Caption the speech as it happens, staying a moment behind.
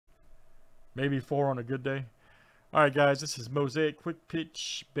Maybe 4 on a good day. All right, guys, this is Mosaic Quick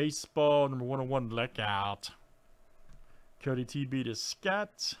Pitch Baseball number 101 Blackout. Cody TB to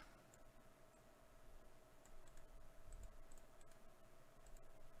Scott.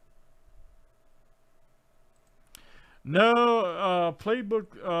 No,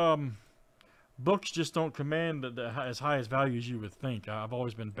 playbook books just don't command as high as value as you would think. I've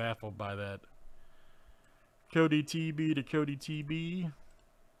always been baffled by that. Cody TB to Cody TB.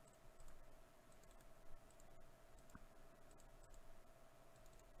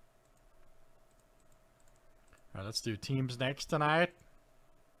 All right, let's do teams next tonight.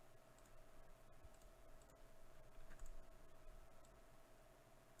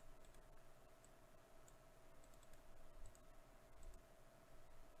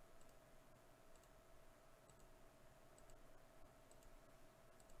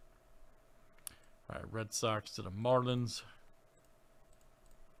 All right, Red Sox to the Marlins.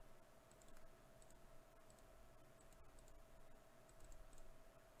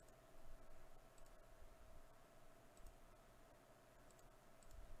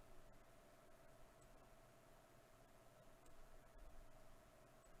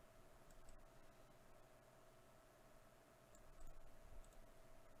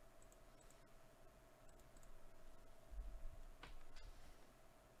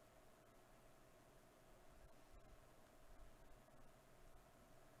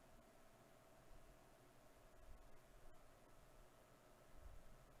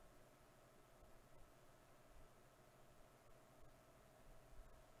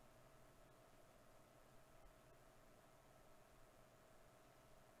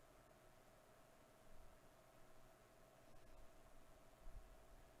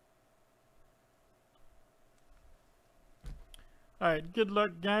 All right, good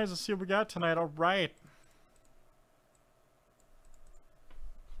luck, guys. Let's see what we got tonight. All right.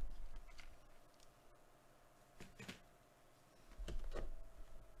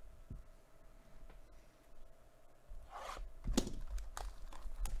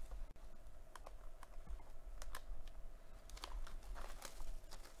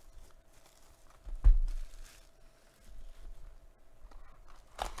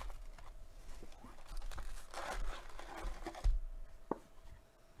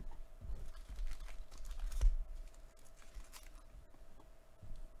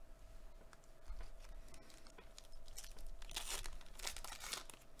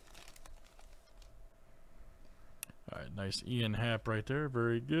 All right, nice Ian Happ right there.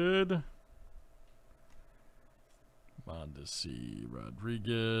 Very good. Mondesi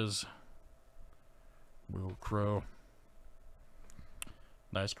Rodriguez. Will Crow.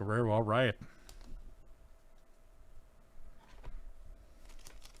 Nice Guerrero. All right.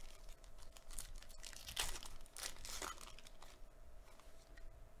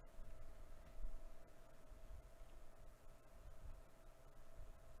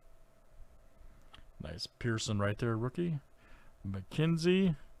 Nice Pearson right there, rookie.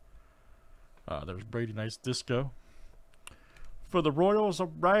 McKenzie. There's Brady. Nice disco. For the Royals,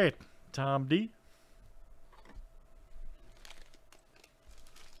 all right. Tom D.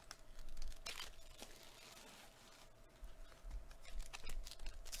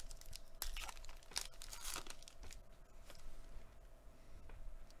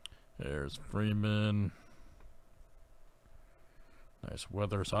 There's Freeman. Nice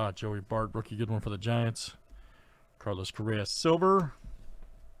Weathers. Joey Bart, rookie, good one for the Giants. Carlos Correa, silver.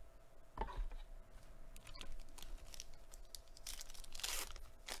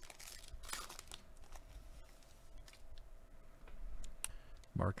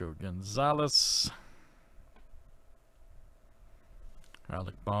 Marco Gonzalez.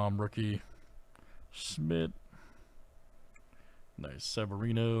 Alec Baum, rookie. Schmidt. Nice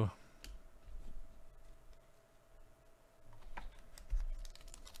Severino.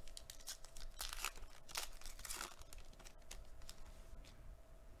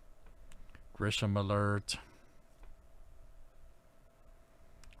 Grisham alert.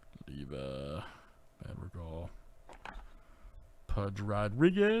 Leva. Madrigal. Pudge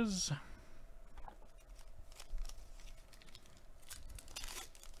Rodriguez.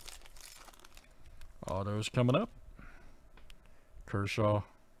 Autos coming up. Kershaw.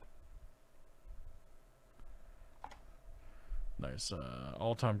 Nice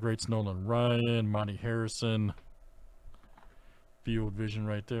all-time greats Nolan Ryan, Monty Harrison. Field vision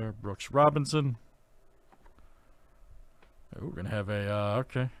right there. Brooks Robinson. Oh, we're going to have a,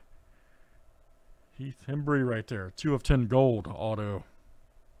 okay. Heath Hembry right there. 2 of 10 gold auto.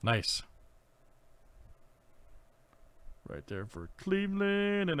 Nice. Right there for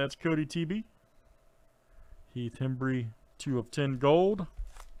Cleveland. And that's Cody TB. Heath Hembry, 2 of 10 gold.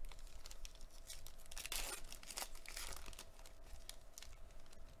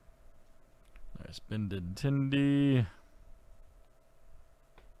 Benintendi.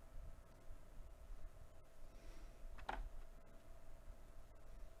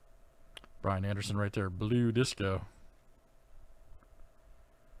 Brian Anderson right there. Blue Disco.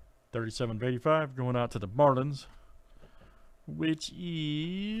 37/85 going out to the Marlins, which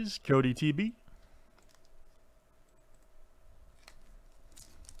is Cody TB.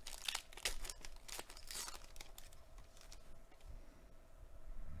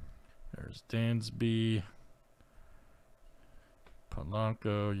 There's Dansby,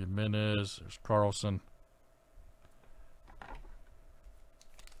 Polanco, Jimenez, there's Carlson.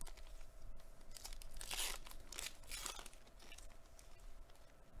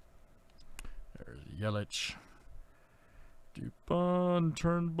 There's Yelich, Dupont,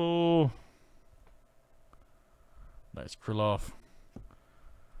 Turnbull. Nice Krylov.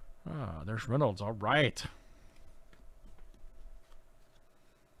 Ah, there's Reynolds. All right.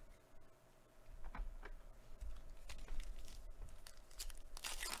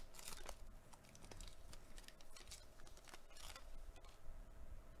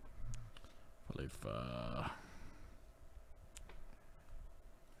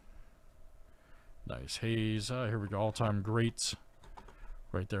 Nice Hayes. Here we go. All-time greats.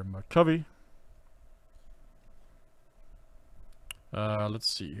 Right there, McCovey. Let's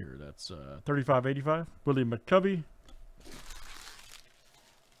see here. That's 35/85. Willie McCovey.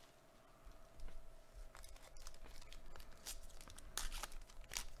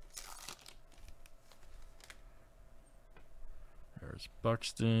 There's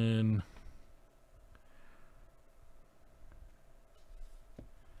Buxton.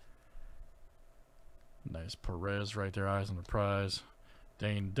 Nice Perez right there, eyes on the prize.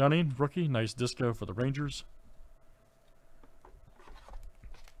 Dane Dunning, rookie. Nice disco for the Rangers.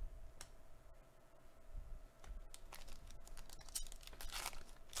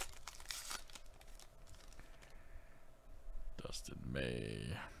 Dustin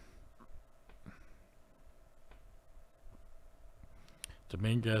May.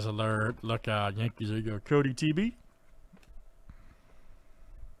 Dominguez alert. Look out, Yankees. There you go. Cody TB.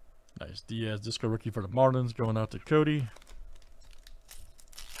 Nice Diaz disco rookie for the Marlins going out to Cody.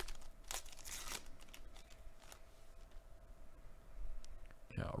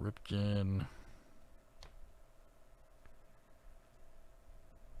 Cal Ripken.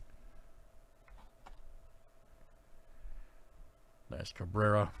 Nice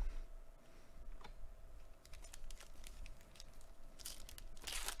Cabrera.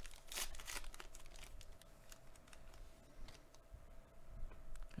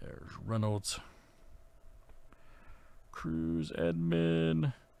 There's Reynolds. Cruz,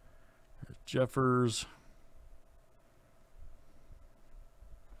 Edmund. There's Jeffers.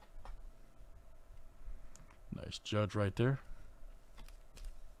 Nice Judge right there.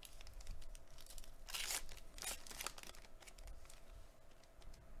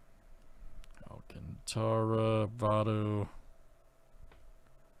 Alcantara, Votto.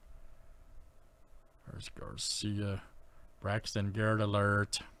 There's Garcia. Braxton Garrett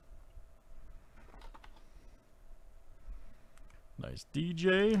alert. Nice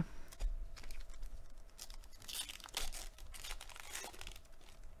DJ.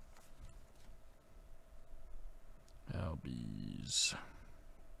 Albies.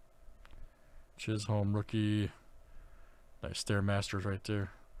 Chisholm rookie. Nice Stairmasters right there.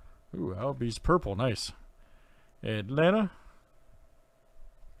 Ooh, Albies purple. Nice. Atlanta.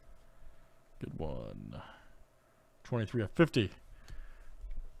 Good one. 23/50.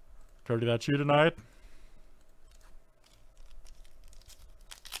 Cody, that's you tonight.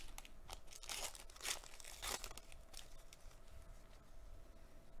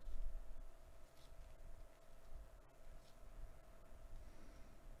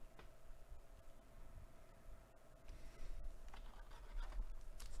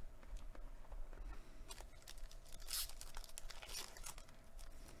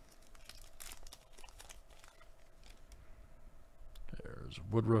 There's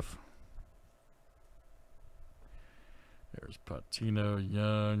Woodruff. There's Patino,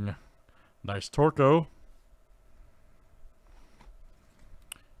 Young. Nice Torco.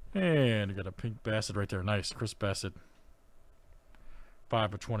 And you got a pink Bassett right there. Nice. Chris Bassett.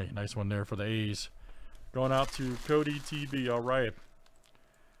 5/20. Nice one there for the A's. Going out to Cody TB. All right.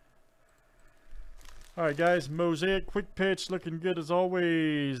 All right, guys. Mosaic quick pitch looking good as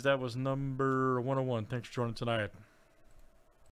always. That was number 101. Thanks for joining tonight.